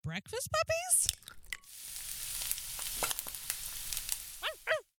breakfast puppies?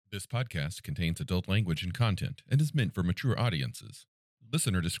 This podcast contains adult language and content and is meant for mature audiences.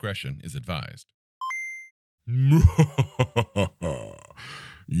 Listener discretion is advised.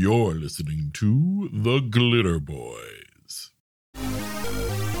 You're listening to The Glitter Boys.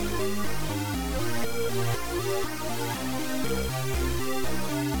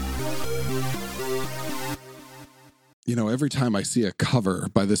 You know, every time I see a cover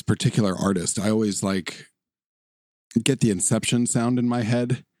by this particular artist, I always get the Inception sound in my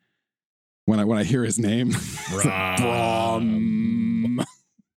head when I hear his name. Brahm.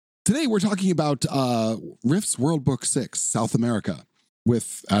 Today we're talking about Riff's World Book 6, South America,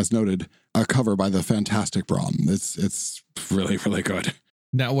 with, as noted, a cover by the fantastic Brahm. It's really, really good.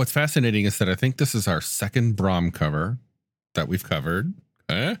 Now, what's fascinating is that I think this is our second Brahm cover that we've covered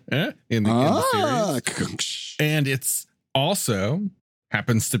in the series. And it's also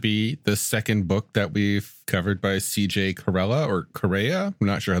happens to be the second book that we've covered by C.J. Corella or Correa. I'm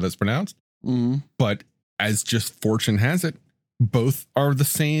not sure how that's pronounced. Mm-hmm. But as just fortune has it, both are the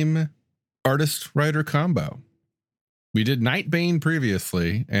same artist-writer combo. We did Nightbane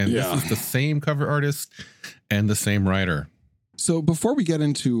previously, and this is the same cover artist and the same writer. So before we get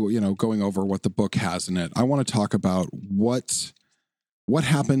into, going over what the book has in it, I want to talk about what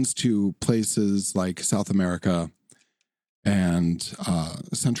happens to places like South America and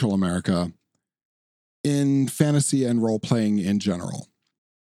Central America in fantasy and role-playing in general.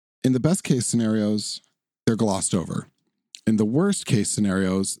 In the best case scenarios, they're glossed over. In the worst case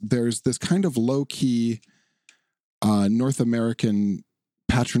scenarios, there's this kind of low-key North American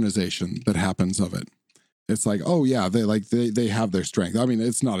patronization that happens of it. It's like, oh yeah, they have their strength. I mean,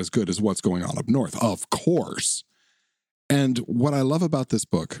 it's not as good as what's going on up north, of course. And what I love about this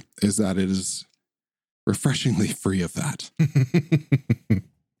book is that it is refreshingly free of that.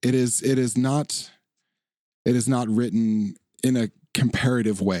 It is not written in a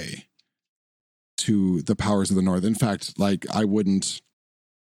comparative way to the powers of the North. In fact, I wouldn't.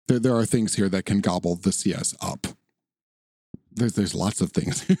 There are things here that can gobble the CS up. There's lots of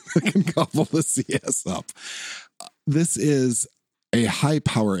things that can gobble the CS up. This is a high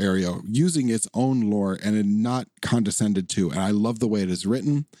power area using its own lore and not condescended to. And I love the way it is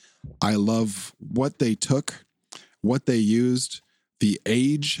written. I love what they took, what they used, the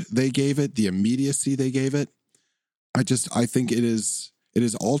age they gave it, the immediacy they gave it. I think it is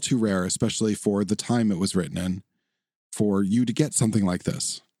all too rare, especially for the time it was written in, for you to get something like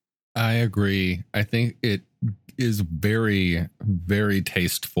this. I agree. I think it is very, very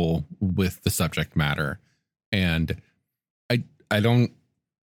tasteful with the subject matter. And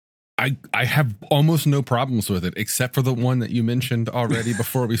I have almost no problems with it, except for the one that you mentioned already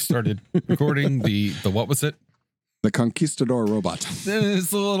before we started recording. The what was it? The Conquistador robot.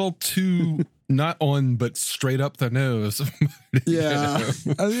 It's a little too not on, but straight up the nose. Yeah.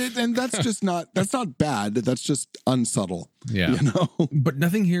 And that's not bad. That's just unsubtle. Yeah. But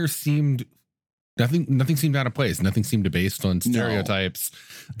nothing here seemed out of place. Nothing seemed based on stereotypes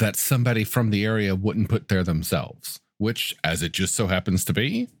that somebody from the area wouldn't put there themselves, which, as it just so happens to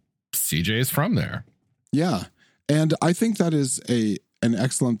be, CJ is from there. Yeah. And I think that is an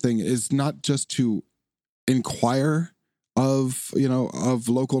excellent thing, is not just to inquire of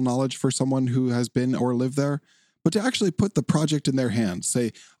local knowledge for someone who has been or lived there, but to actually put the project in their hands.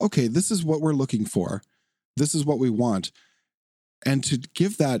 Say, okay, this is what we're looking for. This is what we want. And to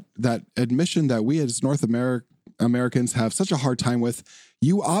give that admission that we as North Americans have such a hard time with,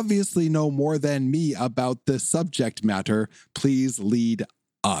 you obviously know more than me about this subject matter. Please lead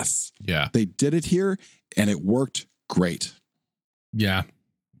us. Yeah. They did it here and it worked great. Yeah.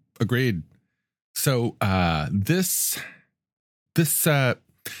 Agreed. So this is a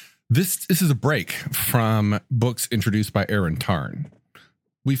break from books introduced by Aaron Tarn.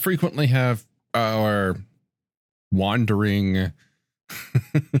 We frequently have our wandering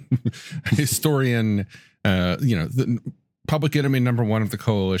historian, the public enemy number one of the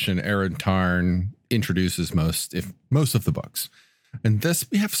coalition, Aaron Tarn, introduces most of the books. And this,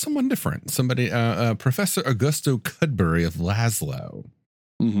 we have someone different, Professor Augusto Cudbury of Laszlo.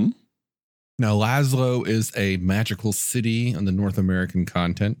 Mm-hmm. Now, Laszlo is a magical city on the North American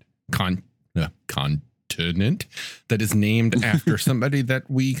continent that is named after somebody that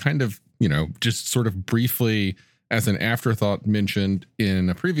we kind of, just sort of briefly as an afterthought mentioned in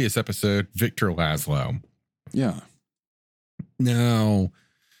a previous episode, Victor Laszlo. Yeah. Now,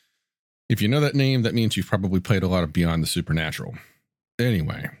 if you know that name, that means you've probably played a lot of Beyond the Supernatural.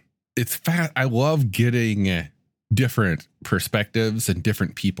 Anyway, it's fat. I love getting different perspectives and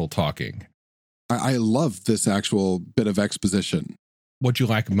different people talking. I love this actual bit of exposition. What'd you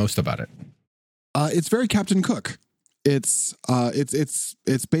like most about it? It's very Captain Cook. It's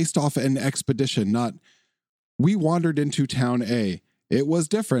based off an expedition, not we wandered into town A. It was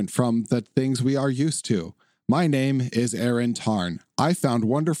different from the things we are used to. My name is Aaron Tarn. I found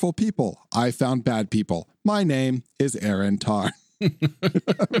wonderful people. I found bad people. My name is Aaron Tarn.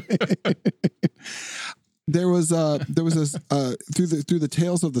 There was through the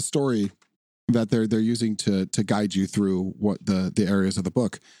tales of the story that they're using to guide you through what the areas of the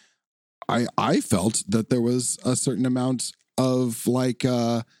book. I felt that there was a certain amount of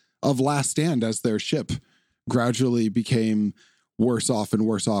Last Stand as their ship gradually became worse off, and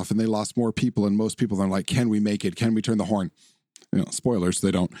they lost more people, and most people are like, can we make it? Can we turn the horn? Spoilers,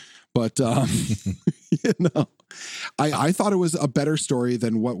 they don't. But I thought it was a better story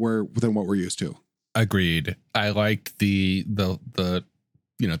than what we're used to. Agreed. I liked the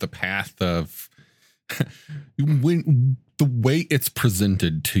path of when the way it's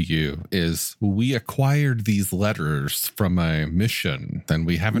presented to you is we acquired these letters from a mission, and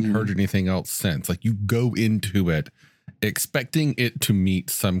we haven't heard anything else since. Like, you go into it expecting it to meet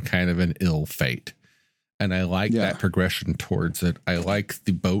some kind of an ill fate. And I like that progression towards it. I like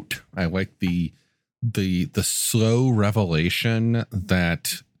the boat. I like the slow revelation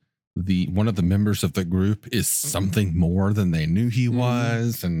that one of the members of the group is something more than they knew he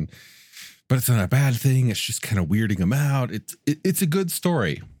was, but it's not a bad thing. It's just kind of weirding them out. It's a good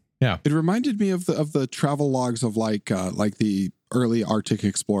story. Yeah, it reminded me of the travel logs of like the early Arctic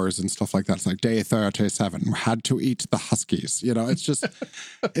explorers and stuff like that. It's like day 37 had to eat the huskies. It's just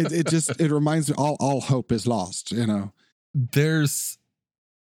it reminds me all hope is lost. There's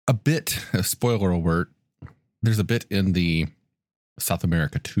a bit, a spoiler alert. There's a bit in the South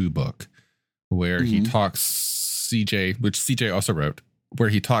America 2 book where he talks which CJ also wrote, where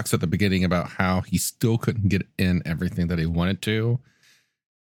he talks at the beginning about how he still couldn't get in everything that he wanted to.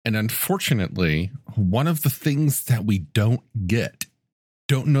 And unfortunately, one of the things that we don't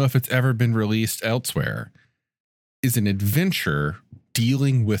know if it's ever been released elsewhere, is an adventure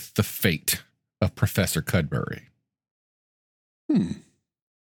dealing with the fate of Professor Cudbury.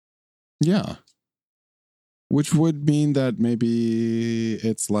 Yeah. Which would mean that maybe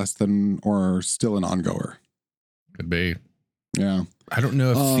it's less than or still an ongoer. Could be. Yeah. I don't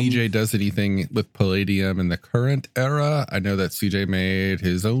know if CJ does anything with Palladium in the current era. I know that CJ made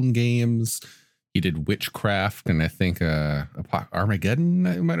his own games. He did Witchcraft, and I think Armageddon,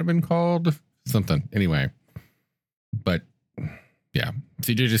 it might have been called something. Anyway, but yeah,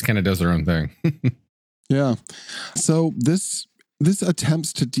 CJ just kind of does their own thing. Yeah. So this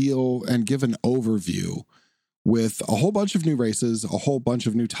attempts to deal and give an overview with a whole bunch of new races, a whole bunch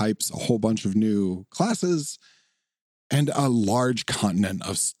of new types, a whole bunch of new classes, and a large continent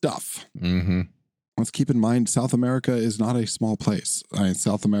of stuff. Let's keep in mind, South America is not a small place.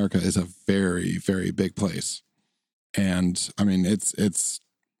 South America is a very, very big place. And I mean, it's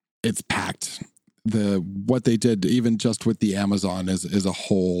packed. What they did, even just with the Amazon, is a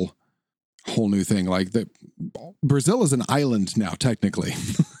whole new thing. Like Brazil is an island now, technically.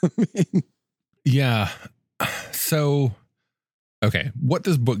 Yeah. So, okay, what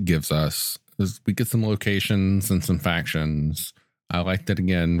this book gives us is we get some locations and some factions. I like that,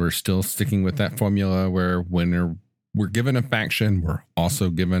 again, we're still sticking with that formula where when we're given a faction, we're also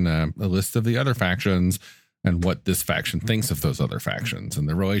given a list of the other factions and what this faction thinks of those other factions and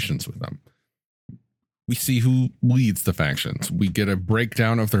their relations with them. We see who leads the factions. We get a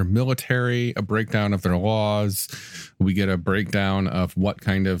breakdown of their military, a breakdown of their laws. We get a breakdown of what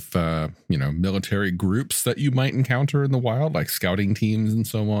kind of, military groups that you might encounter in the wild, like scouting teams and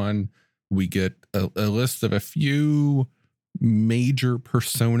so on. We get a list of a few major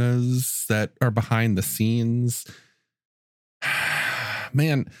personas that are behind the scenes.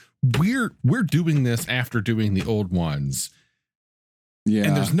 Man, we're doing this after doing the old ones. Yeah.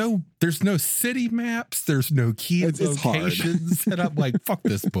 And there's no city maps, there's no key locations. And I'm like, fuck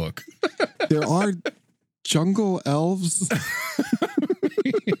this book. There are jungle elves.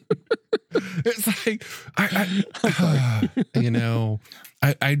 It's like I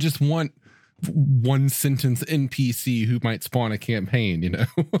just want one sentence NPC who might spawn a campaign,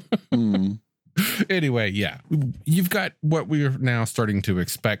 Anyway, yeah, you've got what we're now starting to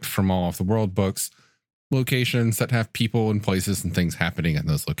expect from all of the world books. Locations that have people and places and things happening in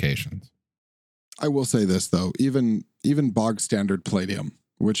those locations. I will say this though, even bog standard Palladium,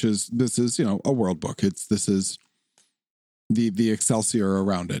 this is a world book. This is the Excelsior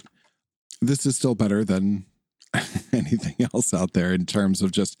around it. This is still better than anything else out there in terms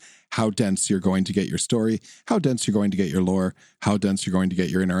of just how dense you're going to get your story, how dense you're going to get your lore, how dense you're going to get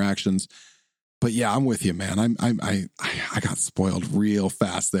your interactions. But yeah, I'm with you, man. I got spoiled real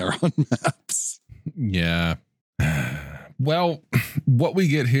fast there on maps. Yeah. Well, what we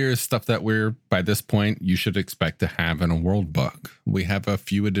get here is stuff that by this point, you should expect to have in a world book. We have a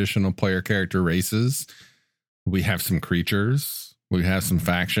few additional player character races. We have some creatures. We have some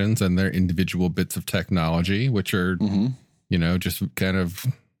factions and their individual bits of technology, which are, just kind of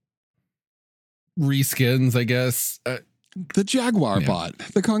reskins, I guess. The Jaguar bot,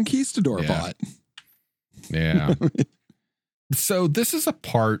 the Conquistador bot. Yeah. So this is a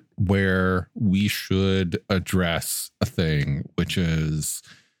part where we should address a thing which is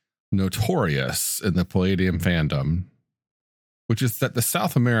notorious in the Palladium fandom, which is that the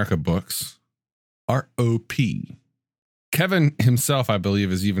South America books are OP. Kevin himself, I believe,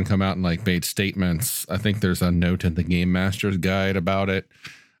 has even come out and made statements. I think there's a note in the Game Master's Guide about it,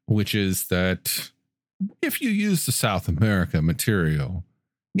 which is that if you use the South America material,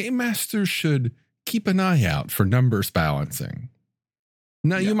 Game Masters should keep an eye out for numbers balancing.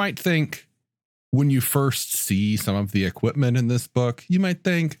 Now, you might think when you first see some of the equipment in this book, you might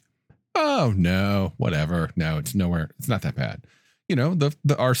think, oh, no, whatever. No, it's nowhere. It's not that bad. The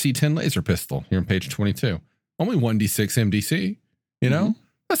RC-10 laser pistol here on page 22. Only 1d6 MDC.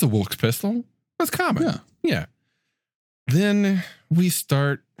 That's a Wilkes pistol. That's common. Yeah. Then we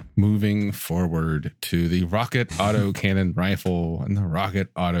start moving forward to the rocket autocannon rifle and the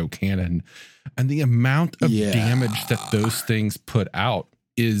rocket autocannon, and the amount of damage that those things put out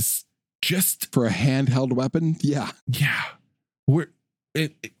is just for a handheld weapon. Yeah.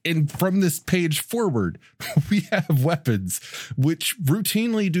 And from this page forward, we have weapons which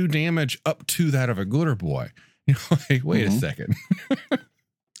routinely do damage up to that of a glitter boy. Wait a second.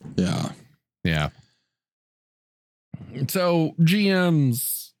 Yeah. So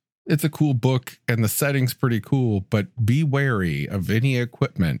GMs, it's a cool book and the setting's pretty cool, but be wary of any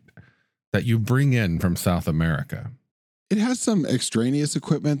equipment that you bring in from South America. It has some extraneous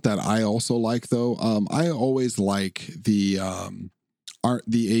equipment that I also like, though. I always like the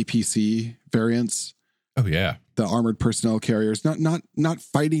APC variants. Oh yeah, the armored personnel carriers. Not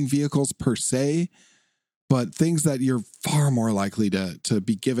fighting vehicles per se, but things that you're far more likely to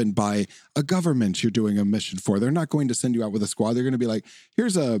be given by a government you're doing a mission for. They're not going to send you out with a squad. They're going to be like,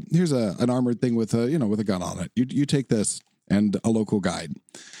 here's an armored thing with a gun on it. You take this and a local guide.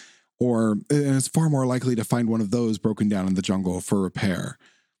 Or it's far more likely to find one of those broken down in the jungle for repair.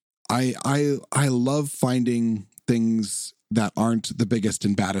 I love finding things that aren't the biggest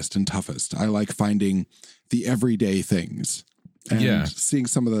and baddest and toughest. I like finding the everyday things and seeing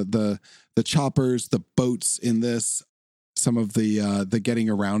some of the choppers, the boats in this, some of the getting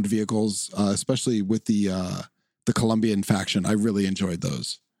around vehicles, especially with the Colombian faction. I really enjoyed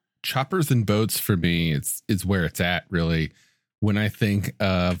those. Choppers and boats for me is where it's at, really. When I think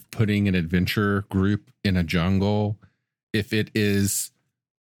of putting an adventure group in a jungle, if it is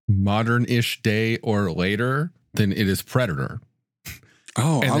modern-ish day or later, then it is Predator.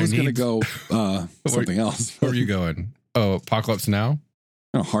 Oh, I was going to go something else. Where are you going? Oh, Apocalypse Now?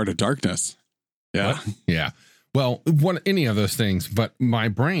 Oh, Heart of Darkness. Yeah. What? Yeah. Well, any of those things, but my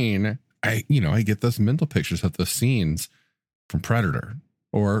brain, I get those mental pictures of those scenes from Predator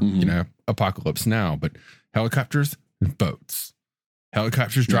or, Apocalypse Now, but helicopters and boats.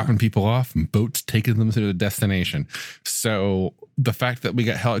 Helicopters dropping people off and boats taking them to the destination. So the fact that we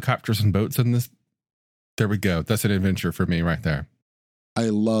got helicopters and boats in this, there we go. That's an adventure for me right there. I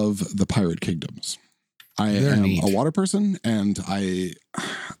love the pirate kingdoms. They're neat. A water person, and I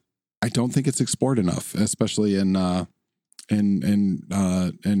don't think it's explored enough, especially in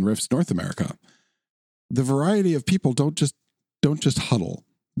Rift's North America. The variety of people don't just huddle.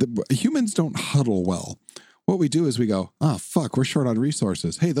 The humans don't huddle well. What we do is we go, oh, fuck, we're short on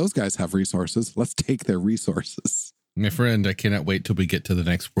resources. Hey, those guys have resources. Let's take their resources. My friend, I cannot wait till we get to the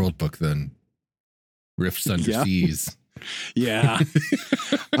next world book then. Rifts Under Seas. Yeah.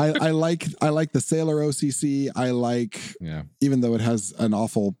 I like the Sailor OCC. I like, even though it has an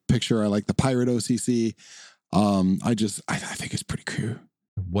awful picture, I like the Pirate OCC. I think it's pretty cool.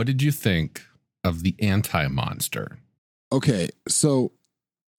 What did you think of the anti-monster? Okay, so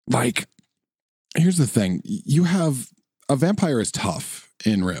here's the thing. You have a vampire is tough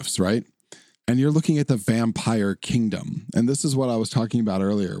in Rifts, right? And you're looking at the vampire kingdom. And this is what I was talking about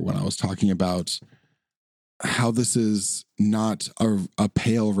earlier when I was talking about how this is not a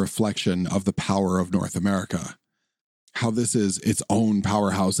pale reflection of the power of North America. How this is its own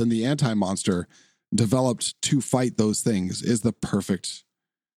powerhouse. And the anti-monster developed to fight those things is the perfect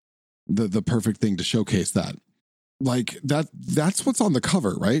thing to showcase that. That's what's on the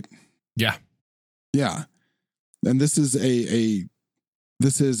cover, right? Yeah. Yeah. And this is a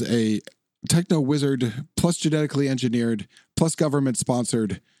techno wizard plus genetically engineered plus government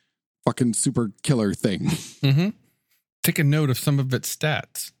sponsored fucking super killer thing. Mm-hmm. Take a note of some of its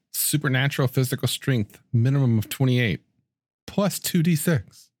stats. Supernatural physical strength, minimum of 28, plus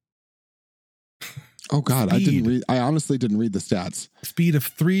 2d6. Oh God, I honestly didn't read the stats. Speed of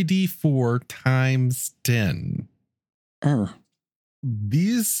 3d4 times 10.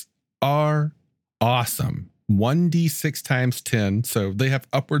 These are awesome. 1d6 times 10. So they have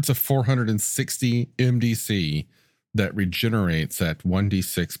upwards of 460 MDC that regenerates at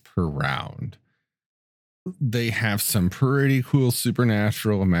 1d6 per round. They have some pretty cool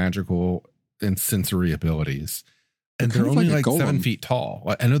supernatural, magical, and sensory abilities. And they're only like 7 feet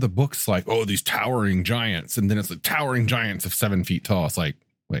tall. I know the book's like, oh, these towering giants. And then it's like towering giants of 7 feet tall. It's like,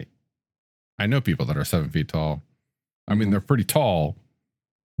 wait, I know people that are 7 feet tall. I mean, they're pretty tall,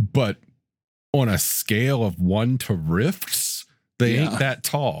 but on a scale of 1 to rifts, they ain't that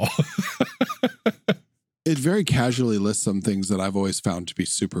tall. It very casually lists some things that I've always found to be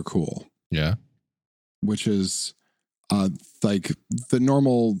super cool. Yeah. Which is like the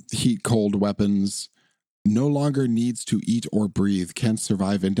normal heat cold weapons no longer needs to eat or breathe, can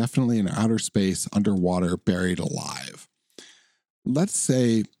survive indefinitely in outer space, underwater, buried alive. Let's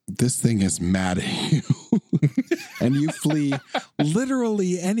say this thing is mad at you and you flee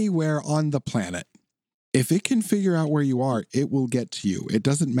literally anywhere on the planet. If it can figure out where you are, it will get to you. It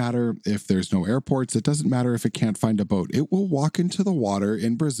doesn't matter if there's no airports. It doesn't matter if it can't find a boat. It will walk into the water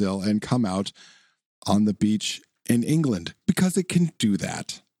in Brazil and come out on the beach in England because it can do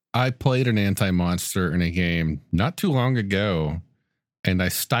that. I played an anti-monster in a game not too long ago, and I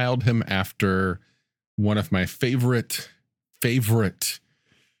styled him after one of my favorite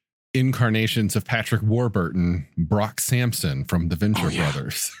incarnations of Patrick Warburton, Brock Sampson from the Venture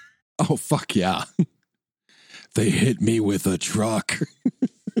Brothers. Oh, fuck yeah. They hit me with a truck.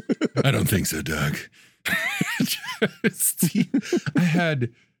 I don't think so, Doug. I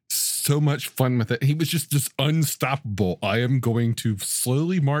had so much fun with it. He was just unstoppable. I am going to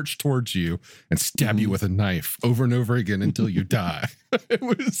slowly march towards you and stab you with a knife over and over again until you die. It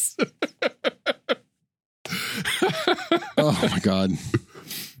was. Oh my God.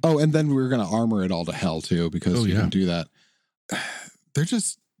 Oh, and then we're going to armor it all to hell too, because you can do that. They're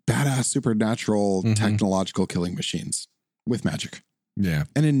just badass, supernatural, technological killing machines with magic. Yeah.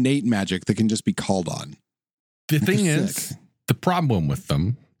 And innate magic that can just be called on. The thing is, the problem with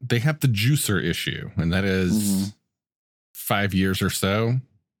them, they have the juicer issue, and that is 5 years or so,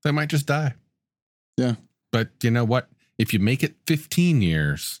 they might just die. Yeah. But you know what? If you make it 15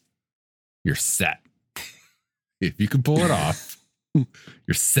 years, you're set. If you can pull it off,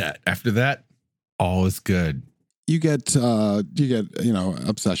 you're set. After that, all is good. You get,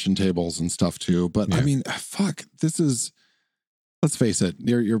 obsession tables and stuff too. But I mean, fuck, this is, let's face it,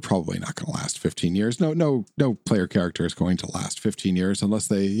 you're probably not going to last 15 years. No player character is going to last 15 years unless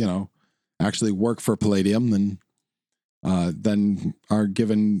they, actually work for Palladium then are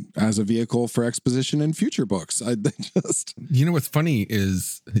given as a vehicle for exposition in future books. What's funny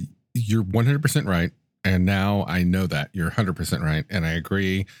is you're 100% right. And now I know that you're 100% right. And I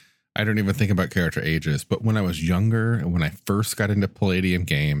agree. I don't even think about character ages. But when I was younger and when I first got into Palladium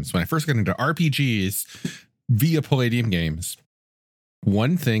games, when I first got into RPGs via Palladium games,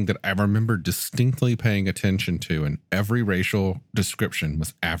 one thing that I remember distinctly paying attention to in every racial description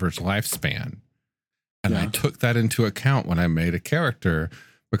was average lifespan. And I took that into account when I made a character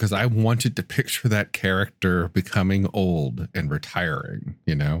because I wanted to picture that character becoming old and retiring,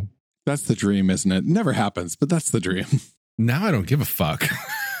 That's the dream, isn't it? Never happens, but that's the dream. Now I don't give a fuck.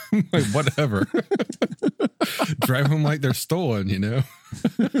 Like, whatever. Drive them like they're stolen,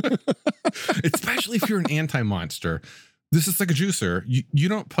 Especially if you're an anti-monster. This is like a juicer. You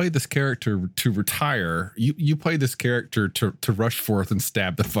don't play this character to retire. You play this character to rush forth and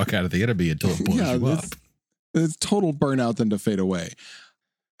stab the fuck out of the enemy until it blows you up. It's total burnout than to fade away.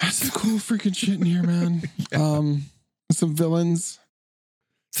 That's some cool freaking shit in here, man. Some villains.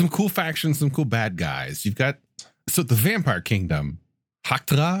 Some cool factions, some cool bad guys. You've got, so the Vampire Kingdom,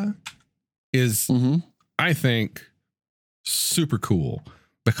 Haktra is, I think, super cool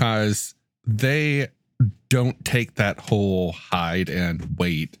because they don't take that whole hide and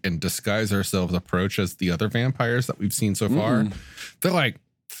wait and disguise ourselves approach as the other vampires that we've seen so far. They're like,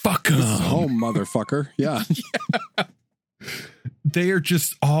 fuck them. Home, motherfucker. Yeah. They are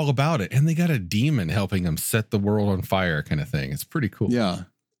just all about it. And they got a demon helping them set the world on fire kind of thing. It's pretty cool. Yeah.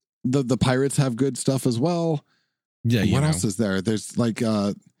 The pirates have good stuff as well. Yeah. What else is there? There's like,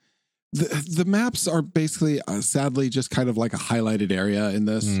 the maps are basically, sadly, just kind of like a highlighted area in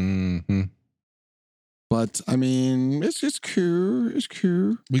this. But I mean, it's just cool. It's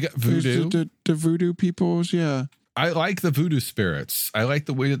cool. We got voodoo. The voodoo peoples, yeah. I like the voodoo spirits. I like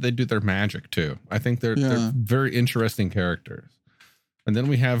the way that they do their magic too. I think they're very interesting characters. And then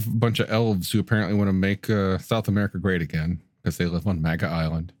we have a bunch of elves who apparently want to make South America great again because they live on Maga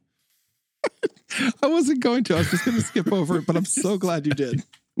Island. I wasn't going to. I was just going to skip over it, but I'm so glad you did.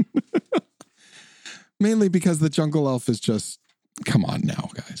 Mainly because the jungle elf is just, come on now,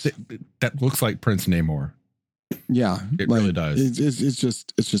 guys. That looks like Prince Namor. Yeah, it really does. It's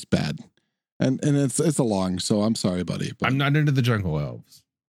just bad, and it's a long. So I'm sorry, buddy. But I'm not into the jungle elves.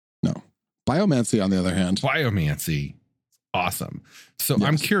 No, biomancy on the other hand. Biomancy, awesome. So yes.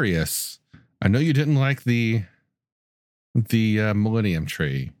 I'm curious. I know you didn't like the Millennium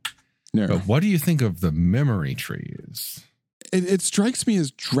Tree, no. But what do you think of the memory trees? It strikes me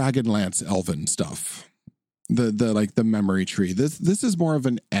as Dragonlance elven stuff. The memory tree. This is more of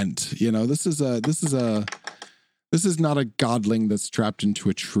an ent. You know, this is not a godling that's trapped into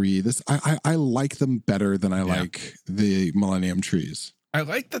a tree. I like them better than I like the Millennium trees. I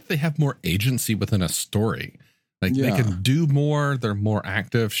like that they have more agency within a story. Like they can do more. They're more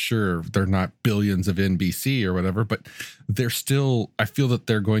active. Sure, they're not billions of NBC or whatever, but they're still. I feel that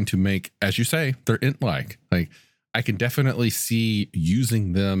they're going to make, as you say, they're ent-like. Like I can definitely see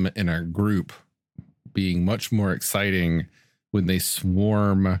using them in a group being much more exciting when they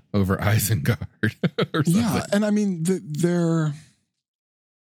swarm over Isengard or something. Yeah, and I mean,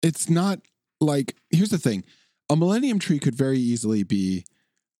 it's not like, here's the thing. A Millennium Tree could very easily be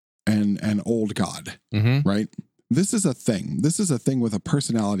an old god, right? This is a thing. This is a thing with a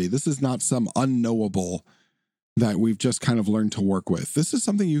personality. This is not some unknowable that we've just kind of learned to work with. This is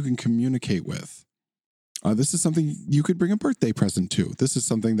something you can communicate with. This is something you could bring a birthday present to. This is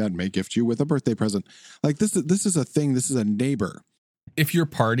something that may gift you with a birthday present. Like this is a thing. This is a neighbor. If your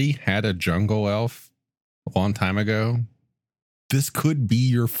party had a jungle elf a long time ago, this could be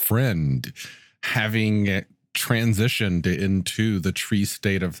your friend having transitioned into the tree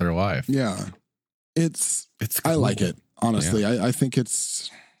state of their life. Yeah. It's cool. I like it. Honestly, yeah. I think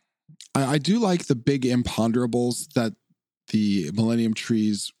I do like the big imponderables that the Millennium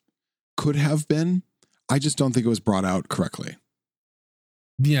Trees could have been. I just don't think it was brought out correctly.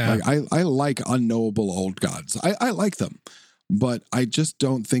 Yeah. Like I like unknowable old gods. I like them, but I just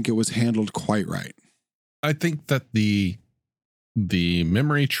don't think it was handled quite right. I think that the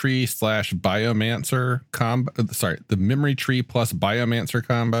memory tree / biomancer combo, the memory tree plus biomancer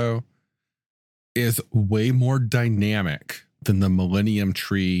combo is way more dynamic than the Millennium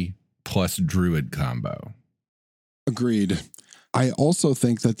Tree plus druid combo. Agreed. I also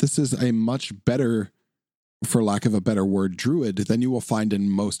think that this is a much better, for lack of a better word, druid than you will find in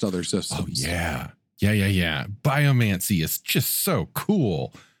most other systems. Oh, yeah. Yeah. Biomancy is just so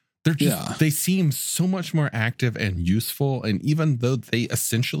cool. They seem so much more active and useful. And even though they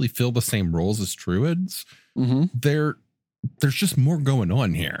essentially fill the same roles as druids, there's just more going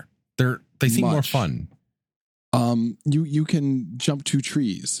on here. They seem more fun. You can jump 2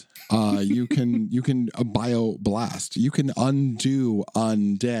 trees. You can bio blast. You can undo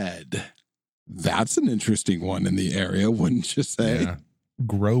undead. That's an interesting one in the area, wouldn't you say? Yeah.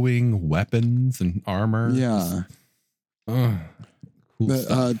 Growing weapons and armor. Yeah. Cool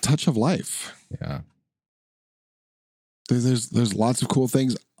the touch of life. Yeah. There's lots of cool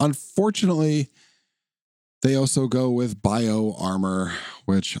things. Unfortunately, they also go with bio armor,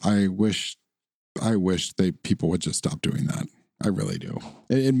 which I wish people would just stop doing that. I really do.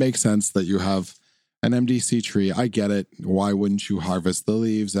 It makes sense that you have an MDC tree. I get it. Why wouldn't you harvest the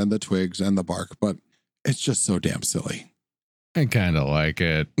leaves and the twigs and the bark? But it's just so damn silly. I kind of like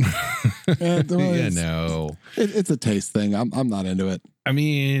it. It's a taste thing. I'm not into it. I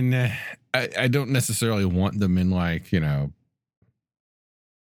mean, I don't necessarily want them in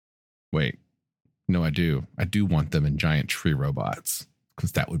wait. No, I do. I do want them in giant tree robots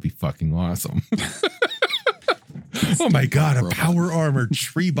because that would be fucking awesome. Oh my God, a power armored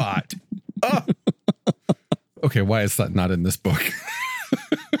tree bot. Oh. Okay, why is that not in this book?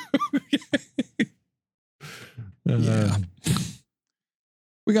 Yeah.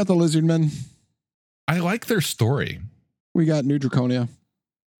 We got the Lizardmen. I like their story. We got New Draconia.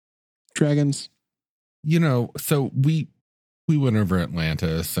 Dragons. So we went over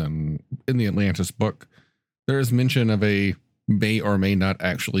Atlantis, and in the Atlantis book, there is mention of a may or may not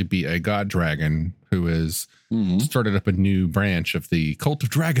actually be a god dragon who has started up a new branch of the Cult of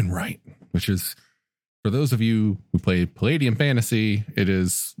Dragonrite, which is, for those of you who play Palladium Fantasy, it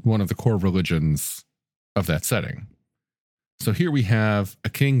is one of the core religions of that setting. So here we have a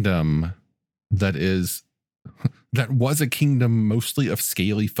kingdom that was a kingdom mostly of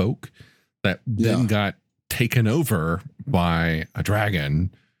scaly folk that then got taken over by a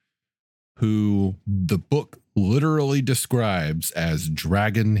dragon who the book literally describes as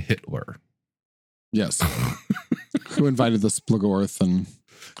Dragon Hitler. Yes. Who invited the Splagorth and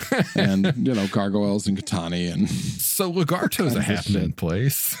gargoyles and Katani and so Lagarto's a happening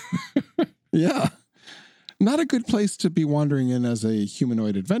place. Yeah. Not a good place to be wandering in as a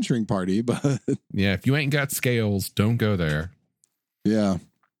humanoid adventuring party, but yeah, if you ain't got scales, don't go there. Yeah.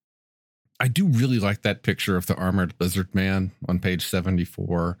 I do really like that picture of the armored lizard man on page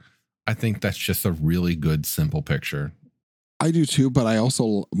 74. I think that's just a really good, simple picture. I do too, but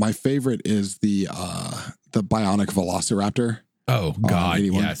my favorite is the bionic velociraptor. Oh God,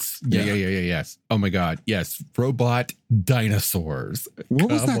 yes. Yes. Oh my God, yes. Robot dinosaurs.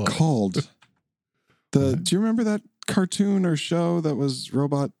 What was that called? Do you remember that cartoon or show that was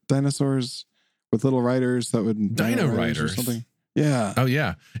robot dinosaurs with little riders that would Dino Riders or something? Yeah. Oh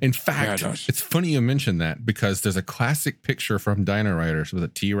yeah. In fact, it's funny you mentioned that because there's a classic picture from Dino Riders with a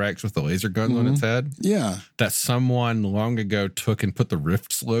T-Rex with the laser gun on its head. Yeah. That someone long ago took and put the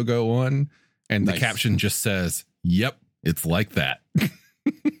Rifts logo on, and the caption just says, "Yep, it's like that."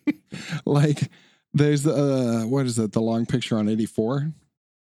 Like there's what is it? The long picture on 84.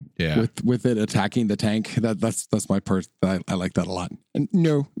 Yeah. With it attacking the tank. That's my part. I like that a lot. And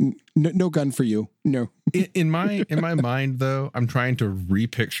no gun for you. No. In my mind though, I'm trying to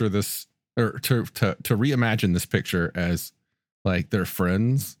repicture this or to reimagine this picture as like they're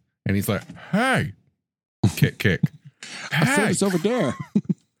friends, and he's like, "Hey, kick. Hey, it's over there.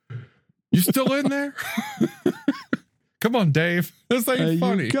 You still in there? Come on, Dave. This ain't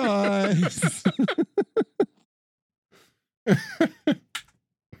funny, you guys."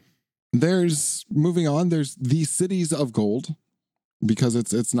 There's the cities of gold, because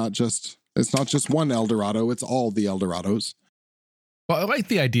it's not just one El Dorado, it's all the El Dorados. Well, I like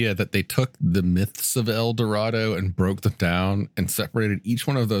the idea that they took the myths of El Dorado and broke them down and separated each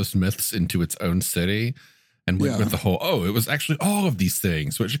one of those myths into its own city and went with the whole, it was actually all of these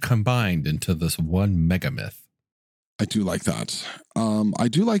things, which combined into this one mega myth. I do like that. I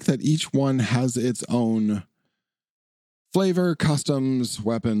do like that each one has its own flavor, customs,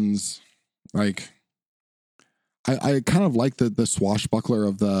 weapons. Like I kind of like the swashbuckler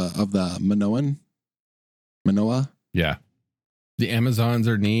of the Manoa. Yeah. The Amazons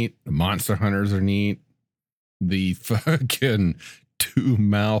are neat. The monster hunters are neat. The fucking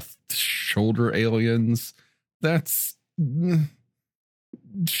two-mouthed shoulder aliens. That's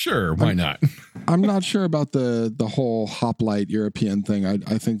sure, why not? I'm not sure about the whole hoplite European thing.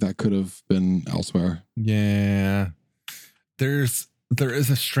 I think that could have been elsewhere. Yeah. There is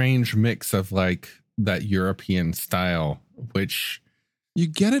a strange mix of like that European style, which you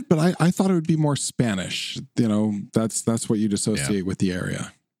get it, but I thought it would be more Spanish. That's what you'd associate with the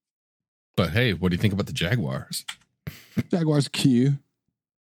area. But hey, what do you think about the Jaguars? Jaguars cute.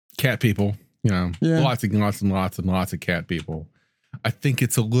 Cat people, lots and lots of cat people. I think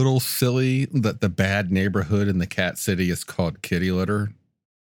it's a little silly that the bad neighborhood in the cat city is called kitty litter.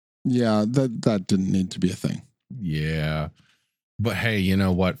 Yeah, that didn't need to be a thing. Yeah. But hey, you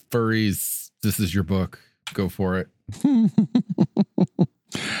know what? Furries, this is your book. Go for it.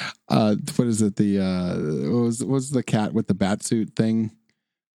 What is it? What was the cat with the bat suit thing?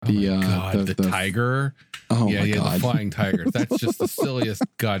 The tiger. Oh my God. The flying tiger. That's just the silliest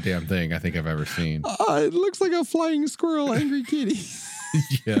goddamn thing I think I've ever seen. It looks like a flying squirrel, angry kitty.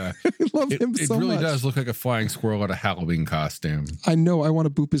 Yeah. I love him so much. It really does look like a flying squirrel in a Halloween costume. I know. I want to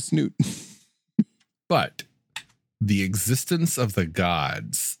boop his snoot. But the existence of the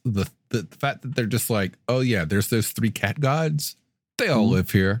gods, the fact that they're just like, oh yeah, there's those 3 cat gods. They all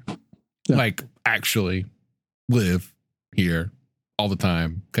live here. Yeah. Like actually live here all the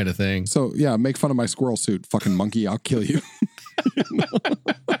time kind of thing. So yeah, make fun of my squirrel suit, fucking monkey. I'll kill you.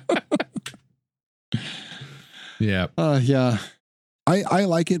 Yeah. Yeah. I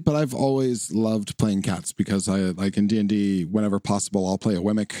like it, but I've always loved playing cats because I like in D&D, whenever possible, I'll play a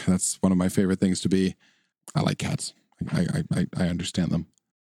Wemmick. That's one of my favorite things to be. I like cats. I understand them.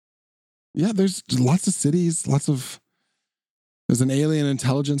 Yeah, there's lots of cities, there's an alien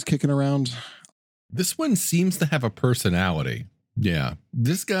intelligence kicking around. This one seems to have a personality. Yeah.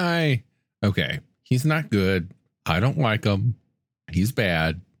 This guy, okay, he's not good. I don't like him. He's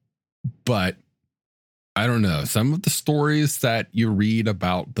bad. But I don't know. Some of the stories that you read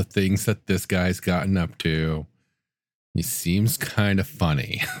about the things that this guy's gotten up to, he seems kind of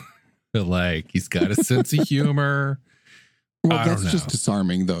funny. Like he's got a sense of humor. Well, that's just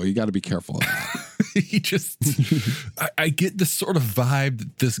disarming, though. You got to be careful of that. He just, I get this sort of vibe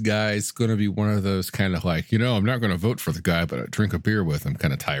that this guy's going to be one of those kind of like, I'm not going to vote for the guy, but I drink a beer with him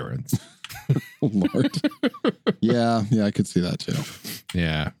kind of tyrants. Oh, Lord. Yeah, I could see that too.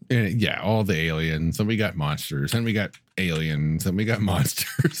 Yeah. And all the aliens, and we got monsters, and we got aliens, and we got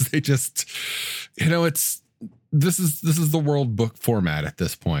monsters. They just, this is the world book format at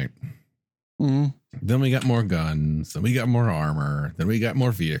this point. Mm-hmm. Then we got more guns, then we got more armor, then we got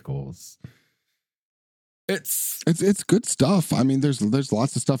more vehicles. It's good stuff. I mean, there's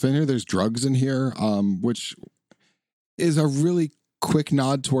lots of stuff in here. There's drugs in here, which is a really quick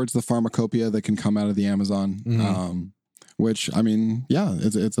nod towards the pharmacopoeia that can come out of the Amazon. Mm-hmm. Which, I mean, yeah,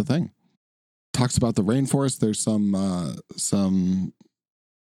 it's a thing. Talks about the rainforest. There's some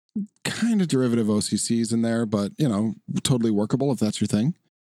kind of derivative OCCs in there, but totally workable if that's your thing.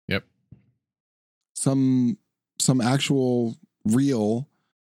 Yep. Some actual real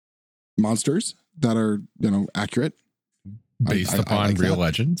monsters that are accurate, based upon real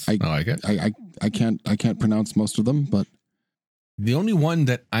legends. I like it. I can't pronounce most of them, but the only one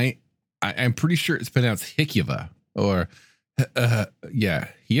that I'm pretty sure it's pronounced Hikiva or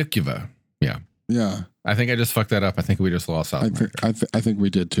Hikiva. Yeah. I think I just fucked that up. I think we just lost South America. I think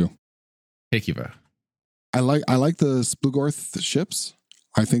we did too. Hikiva. I like the Splugorth ships.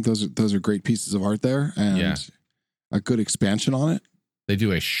 I think those are great pieces of art there, and a good expansion on it. They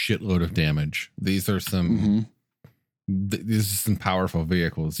do a shitload of damage. These are some powerful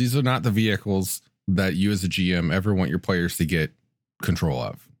vehicles. These are not the vehicles that you as a GM ever want your players to get control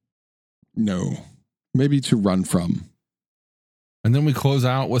of. No, maybe to run from. And then we close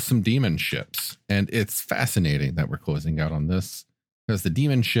out with some demon ships, and it's fascinating that we're closing out on this because the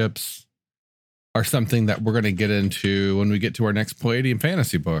demon ships are something that we're going to get into when we get to our next Palladium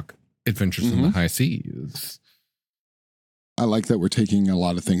fantasy book, Adventures in the High Seas. I like that we're taking a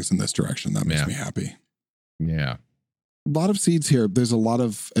lot of things in this direction. That makes me happy. Yeah. A lot of seeds here. There's a lot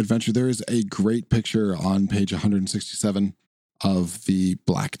of adventure. There is a great picture on page 167 of the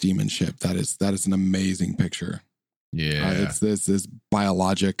Black Demon ship. That is an amazing picture. Yeah. It's this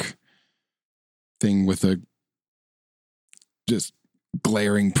biologic thing with a just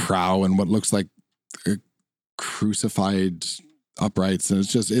glaring prow and what looks like crucified uprights. And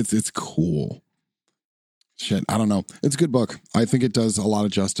it's cool. Shit, I don't know. It's a good book. I think it does a lot of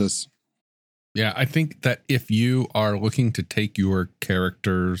justice. Yeah, I think that if you are looking to take your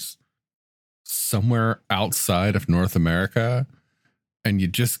characters somewhere outside of North America and you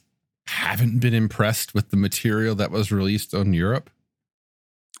just haven't been impressed with the material that was released on Europe,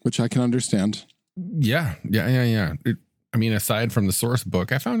 which I can understand. Yeah. I mean, aside from the source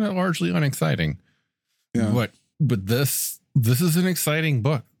book, I found it largely unexciting. Yeah. But this is an exciting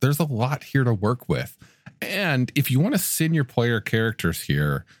book. There's a lot here to work with. And if you want to send your player characters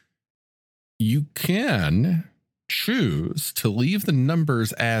here, you can choose to leave the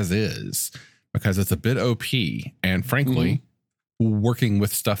numbers as is because it's a bit OP. And frankly, working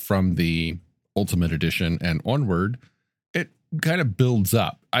with stuff from the Ultimate Edition and onward, it kind of builds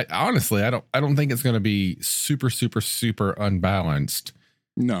up. I don't think it's going to be super, super, super unbalanced.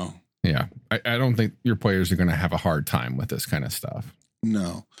 No. Yeah. I don't think your players are going to have a hard time with this kind of stuff.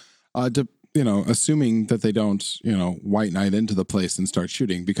 No. Assuming that they don't, white knight into the place and start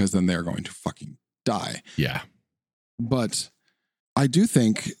shooting, because then they're going to fucking die. Yeah. But I do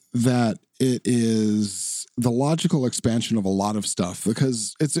think that it is the logical expansion of a lot of stuff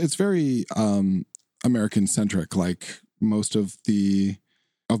because it's very American centric. Like most of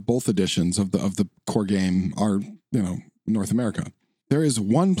both editions of the core game are, North America. There is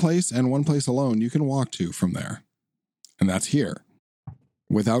one place and one place alone you can walk to from there. And that's here.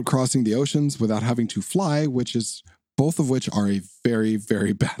 Without crossing the oceans, without having to fly, both of which are a very,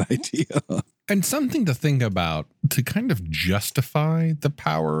 very bad idea. And something to think about to kind of justify the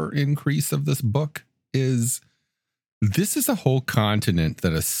power increase of this book is this is a whole continent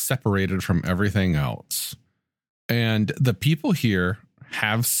that is separated from everything else. And the people here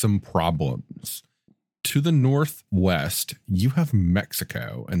have some problems. To the northwest, you have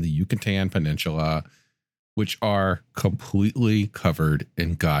Mexico and the Yucatan Peninsula, which are completely covered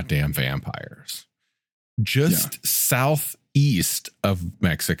in goddamn vampires. Just southeast of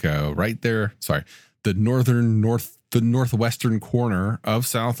Mexico, right there. Sorry, the northwestern corner of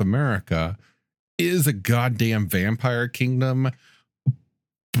South America is a goddamn vampire kingdom.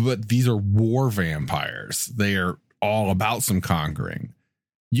 But these are war vampires. They are all about some conquering.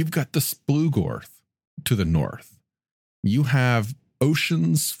 You've got the Splugorth to the north. You have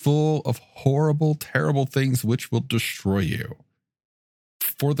oceans full of horrible, terrible things which will destroy you.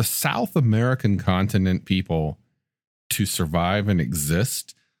 For the South American continent people to survive and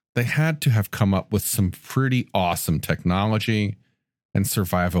exist, they had to have come up with some pretty awesome technology and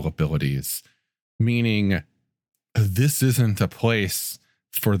survival abilities. Meaning, this isn't a place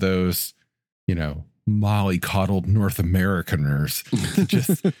for those, mollycoddled North Americaners to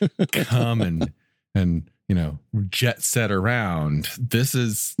just come and jet set around. This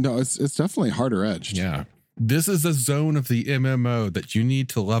is it's definitely harder edged. Yeah. This is a zone of the MMO that you need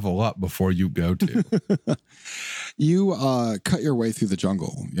to level up before you go to. You cut your way through the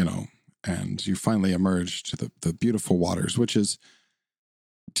jungle, and you finally emerge to the beautiful waters, which is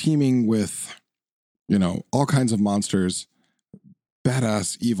teeming with, all kinds of monsters,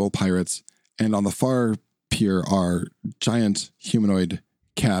 badass evil pirates. And on the far pier are giant humanoid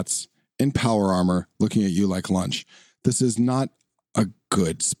cats in power armor looking at you like lunch. This is not a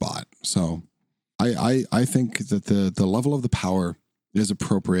good spot. So I think that the level of the power is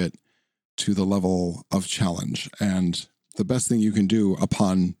appropriate to the level of challenge. And the best thing you can do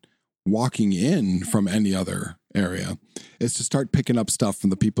upon walking in from any other area is to start picking up stuff from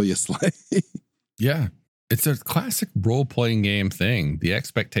the people you slay. Yeah. It's a classic role-playing game thing. The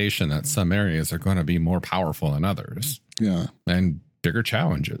expectation that some areas are going to be more powerful than others. Yeah. And bigger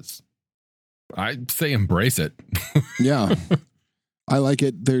challenges. I'd say embrace it. Yeah. I like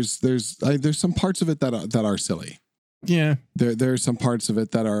it. There's some parts of it that are silly. Yeah. There are some parts of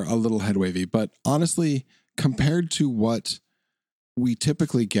it that are a little head wavy, but honestly, compared to what we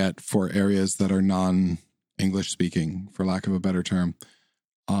typically get for areas that are non-English speaking, for lack of a better term,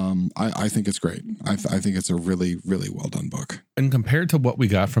 I think it's great. I think it's a really, really well done book. And compared to what we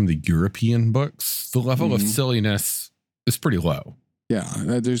got from the European books, the level of silliness is pretty low. Yeah.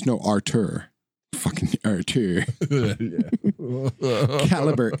 There's no Arthur. Fucking Arthur.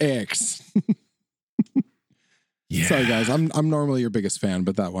 Caliber X. Yeah. Sorry, guys. I'm normally your biggest fan,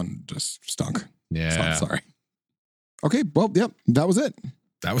 but that one just stunk. Yeah. So I'm sorry. Okay. Well, yep. That was it.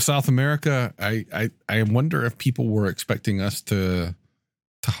 That was South America. I wonder if people were expecting us to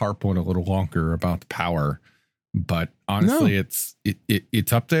harp on a little longer about the power, but honestly, it's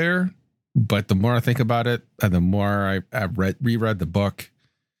up there. But the more I think about it, and the more I reread the book,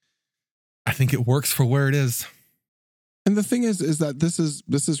 I think it works for where it is. And the thing is that this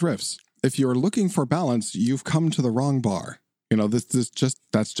is Rifts. If you're looking for balance, you've come to the wrong bar.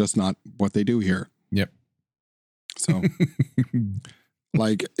 That's just not what they do here. Yep. So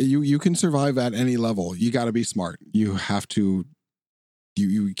like you can survive at any level. You got to be smart. You have to,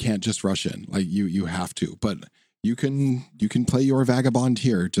 you can't just rush in. Like you have to, but you can play your vagabond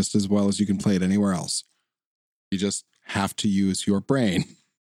here just as well as you can play it anywhere else. You just have to use your brain.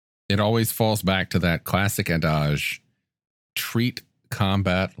 It always falls back to that classic adage: treat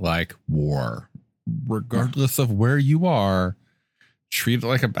combat like war. Regardless of where you are, treat it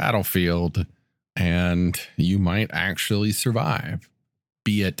like a battlefield, and you might actually survive.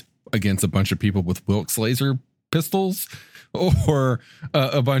 Be it against a bunch of people with Wilkes laser pistols, or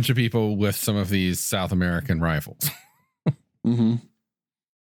a bunch of people with some of these South American rifles. Mm-hmm.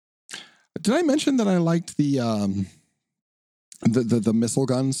 Did I mention that I liked the missile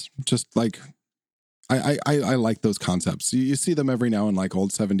guns? Just like I like those concepts. You see them every now in like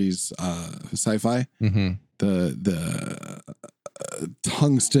old 70s sci-fi. Mm-hmm. The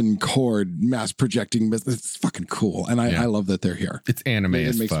tungsten cord mass projecting missile. It's fucking cool, and I love that they're here. It's anime.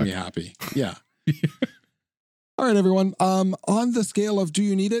 It makes fuck. me happy. Yeah. All right, everyone. On the scale of do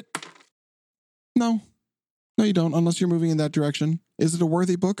you need it? No, you don't, unless you're moving in that direction. Is it a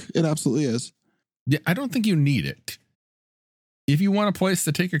worthy book? It absolutely is. Yeah, I don't think you need it. If you want a place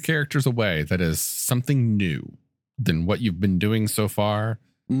to take your characters away that is something new than what you've been doing so far,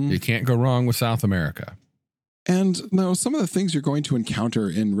 you can't go wrong with South America. And no, some of the things you're going to encounter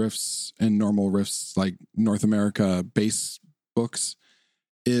in Rifts and normal Rifts, like North America base books,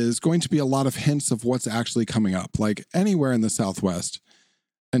 is going to be a lot of hints of what's actually coming up. Like anywhere in the Southwest,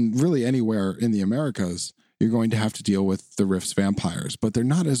 and really anywhere in the Americas, you're going to have to deal with the Rifts vampires, but they're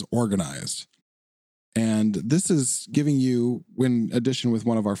not as organized. And this is giving you, in addition with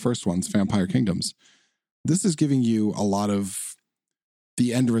one of our first ones, Vampire Kingdoms, this is giving you a lot of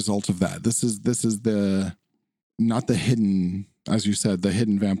the end result of that. This is the, not the hidden, as you said, the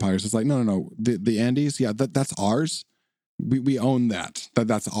hidden vampires. It's like, no. The Andes, yeah, that's ours. We own that.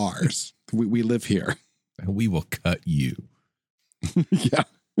 That's ours. We live here. And we will cut you. Yeah.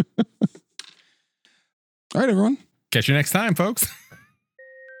 All right, everyone. Catch you next time, folks.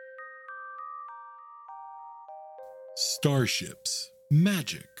 Starships,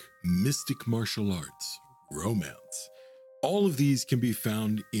 magic, mystic martial arts, romance. All of these can be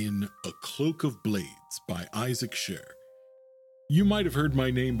found in A Cloak of Blades by Isaac Sher. You might have heard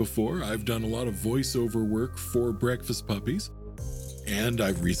my name before. I've done a lot of voiceover work for Breakfast Puppies, and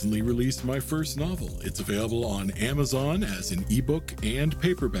I've recently released my first novel. It's available on Amazon as an ebook and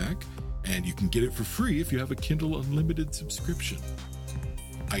paperback, and you can get it for free if you have a Kindle Unlimited subscription.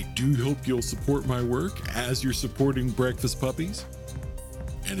 I do hope you'll support my work as you're supporting Breakfast Puppies,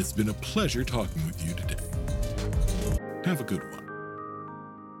 and it's been a pleasure talking with you today. Have a good one.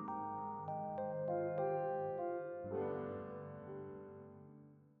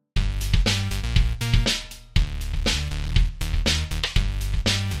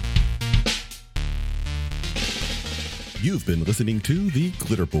 You've been listening to The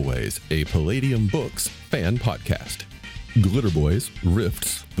Glitter Boys, a Palladium Books fan podcast. Glitter Boys,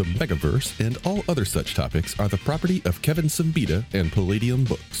 Rifts, the Megaverse, and all other such topics are the property of Kevin Simbita and Palladium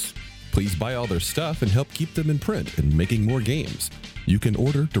Books. Please buy all their stuff and help keep them in print and making more games. You can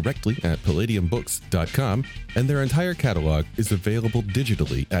order directly at palladiumbooks.com, and their entire catalog is available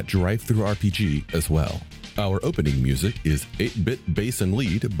digitally at DriveThruRPG as well. Our opening music is 8-Bit Bass and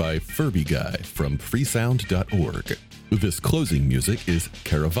Lead by Furby Guy from freesound.org. This closing music is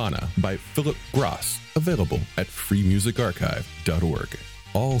Caravana by Philip Gross, available at freemusicarchive.org.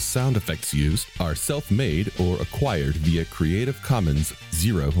 All sound effects used are self-made or acquired via Creative Commons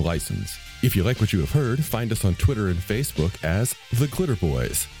Zero license. If you like what you have heard, find us on Twitter and Facebook as The Glitter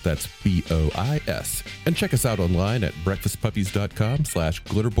Boys. That's BOIS. And check us out online at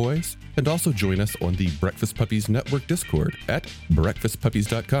breakfastpuppies.com/glitterboys. And also join us on the Breakfast Puppies Network Discord at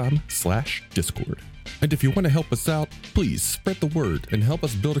breakfastpuppies.com/discord. And if you want to help us out, please spread the word and help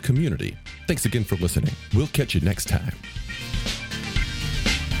us build a community. Thanks again for listening. We'll catch you next time.